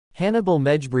Hannibal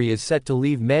Mejbri is set to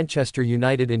leave Manchester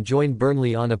United and join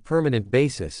Burnley on a permanent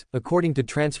basis, according to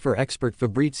transfer expert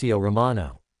Fabrizio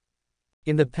Romano.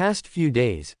 In the past few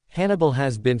days, Hannibal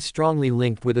has been strongly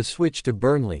linked with a switch to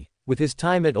Burnley, with his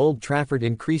time at Old Trafford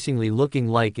increasingly looking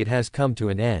like it has come to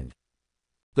an end.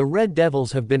 The Red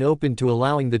Devils have been open to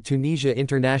allowing the Tunisia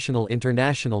international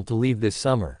to leave this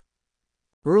summer.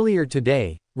 Earlier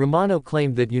today, Romano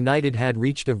claimed that United had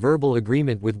reached a verbal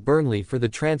agreement with Burnley for the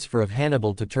transfer of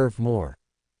Hannibal to Turf Moor.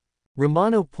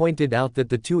 Romano pointed out that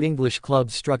the two English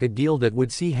clubs struck a deal that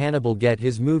would see Hannibal get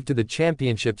his move to the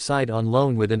Championship side on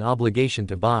loan with an obligation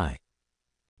to buy.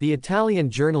 The Italian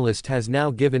journalist has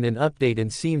now given an update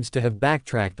and seems to have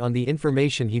backtracked on the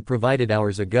information he provided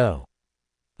hours ago.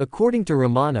 According to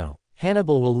Romano,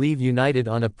 Hannibal will leave United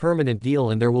on a permanent deal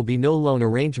and there will be no loan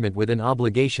arrangement with an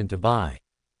obligation to buy.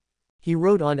 He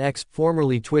wrote on X,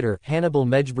 formerly Twitter, Hannibal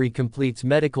Mejbri completes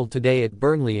medical today at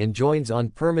Burnley and joins on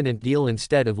permanent deal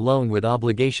instead of loan with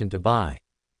obligation to buy.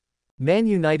 Man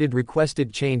United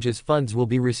requested change as funds will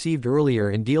be received earlier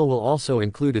and deal will also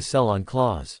include a sell-on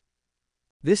clause.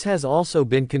 This has also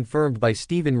been confirmed by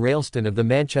Stephen Railston of the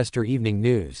Manchester Evening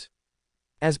News.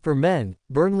 As per Men,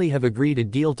 Burnley have agreed a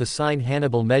deal to sign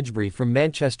Hannibal Mejbri from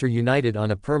Manchester United on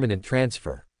a permanent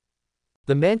transfer.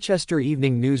 The Manchester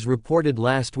Evening News reported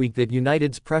last week that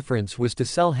United's preference was to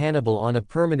sell Hannibal on a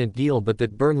permanent deal but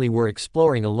that Burnley were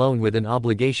exploring a loan with an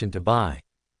obligation to buy.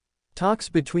 Talks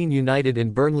between United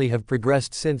and Burnley have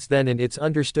progressed since then and it's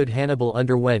understood Hannibal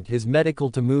underwent his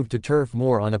medical to move to Turf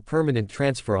Moor on a permanent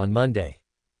transfer on Monday.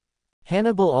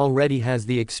 Hannibal already has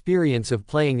the experience of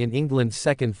playing in England's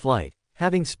second flight,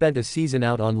 having spent a season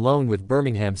out on loan with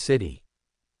Birmingham City.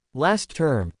 Last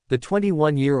term, the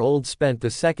 21-year-old spent the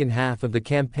second half of the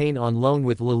campaign on loan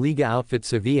with La Liga outfit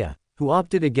Sevilla, who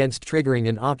opted against triggering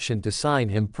an option to sign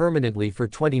him permanently for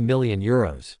 €20 million.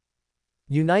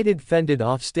 United fended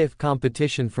off stiff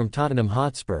competition from Tottenham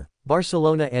Hotspur,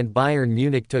 Barcelona and Bayern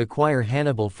Munich to acquire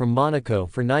Hannibal from Monaco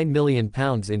for £9 million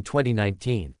in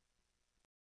 2019.